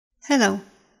Hello!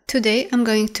 Today I'm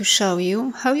going to show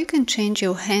you how you can change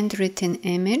your handwritten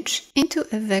image into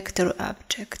a vector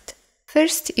object.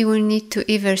 First, you will need to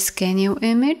either scan your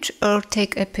image or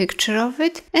take a picture of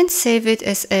it and save it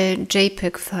as a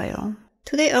JPEG file.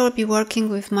 Today I will be working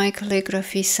with my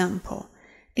calligraphy sample.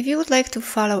 If you would like to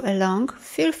follow along,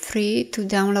 feel free to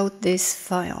download this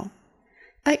file.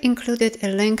 I included a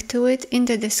link to it in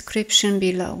the description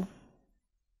below.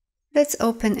 Let's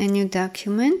open a new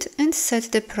document and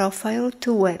set the profile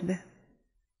to web.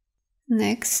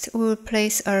 Next, we will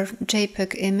place our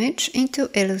JPEG image into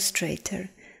Illustrator.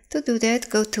 To do that,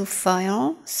 go to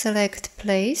File, select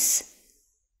Place,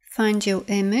 find your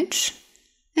image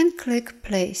and click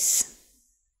Place.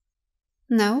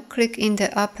 Now click in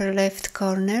the upper left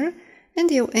corner and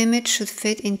your image should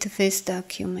fit into this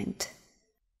document.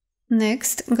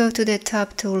 Next, go to the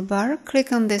top toolbar,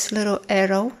 click on this little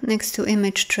arrow next to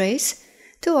Image Trace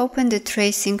to open the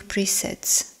tracing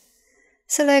presets.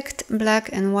 Select black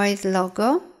and white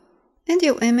logo and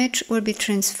your image will be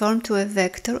transformed to a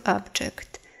vector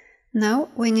object. Now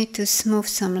we need to smooth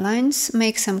some lines,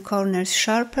 make some corners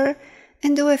sharper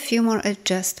and do a few more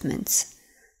adjustments.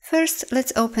 First,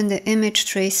 let's open the Image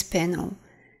Trace panel.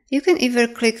 You can either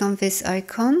click on this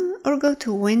icon or go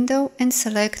to Window and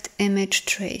select Image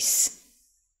Trace.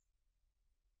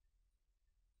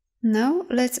 Now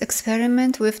let's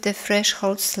experiment with the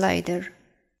threshold slider.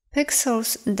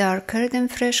 Pixels darker than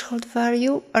threshold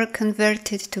value are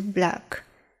converted to black.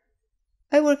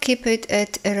 I will keep it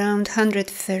at around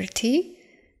 130,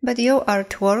 but your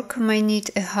artwork might need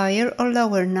a higher or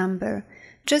lower number.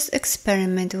 Just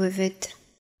experiment with it.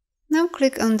 Now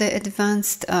click on the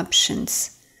Advanced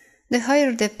options. The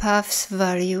higher the paths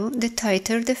value, the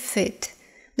tighter the fit.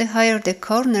 The higher the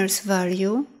corners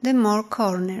value, the more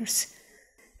corners.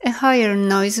 A higher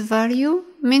noise value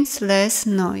means less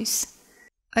noise.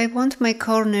 I want my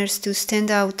corners to stand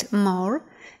out more,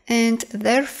 and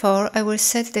therefore I will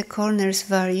set the corners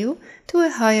value to a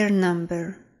higher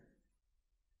number.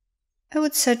 I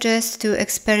would suggest to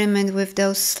experiment with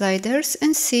those sliders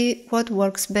and see what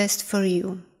works best for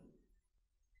you.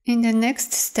 In the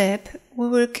next step, we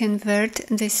will convert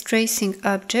this tracing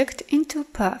object into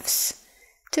paths.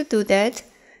 To do that,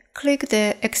 click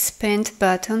the Expand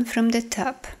button from the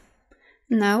top.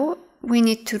 Now we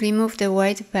need to remove the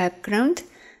white background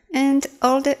and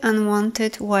all the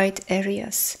unwanted white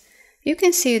areas. You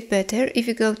can see it better if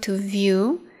you go to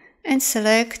View and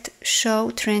select Show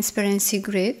Transparency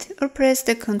Grid or press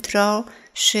the Ctrl,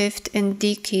 Shift and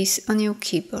D keys on your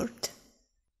keyboard.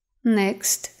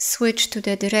 Next, switch to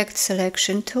the Direct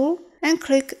Selection tool and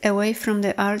click away from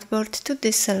the artboard to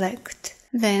deselect.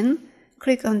 Then,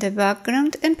 click on the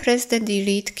background and press the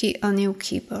Delete key on your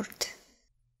keyboard.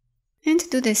 And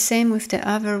do the same with the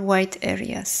other white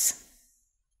areas.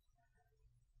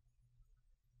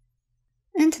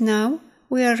 And now,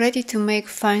 we are ready to make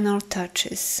final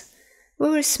touches. We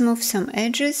will smooth some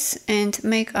edges and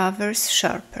make others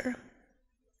sharper.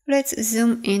 Let's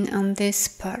zoom in on this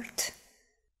part.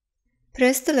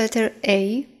 Press the letter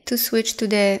A to switch to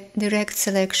the Direct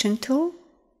Selection tool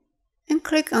and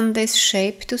click on this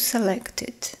shape to select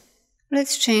it.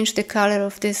 Let's change the color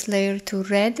of this layer to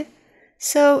red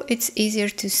so it's easier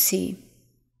to see.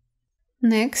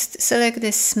 Next, select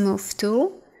the Smooth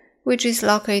tool, which is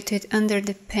located under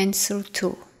the Pencil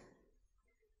tool.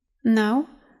 Now,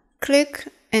 click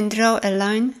and draw a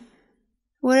line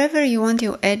wherever you want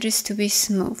your edges to be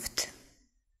smoothed.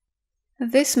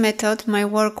 This method might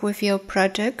work with your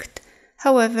project,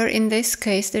 however in this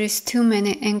case there is too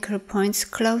many anchor points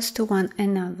close to one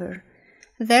another.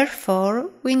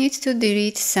 Therefore, we need to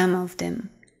delete some of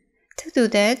them. To do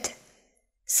that,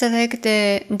 select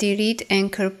the Delete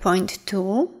Anchor Point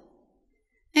tool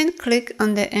and click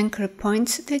on the anchor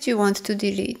points that you want to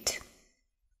delete.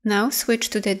 Now switch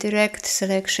to the Direct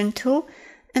Selection tool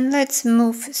and let's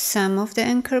move some of the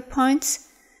anchor points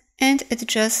and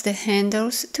adjust the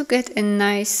handles to get a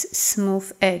nice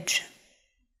smooth edge.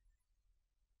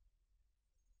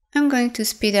 I'm going to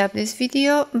speed up this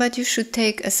video, but you should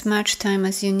take as much time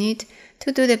as you need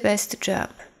to do the best job.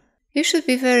 You should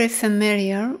be very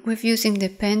familiar with using the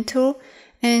pen tool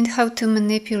and how to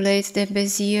manipulate the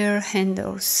Bezier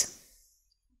handles.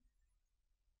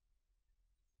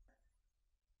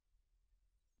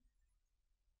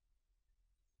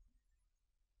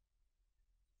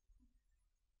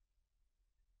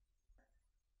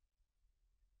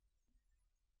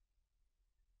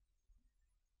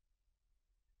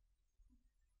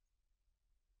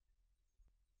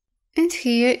 And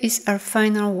here is our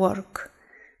final work.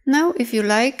 Now, if you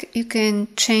like, you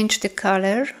can change the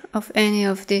color of any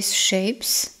of these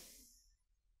shapes.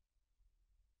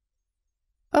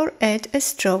 or add a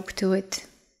stroke to it.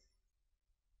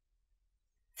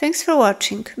 Thanks for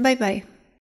watching. Bye bye.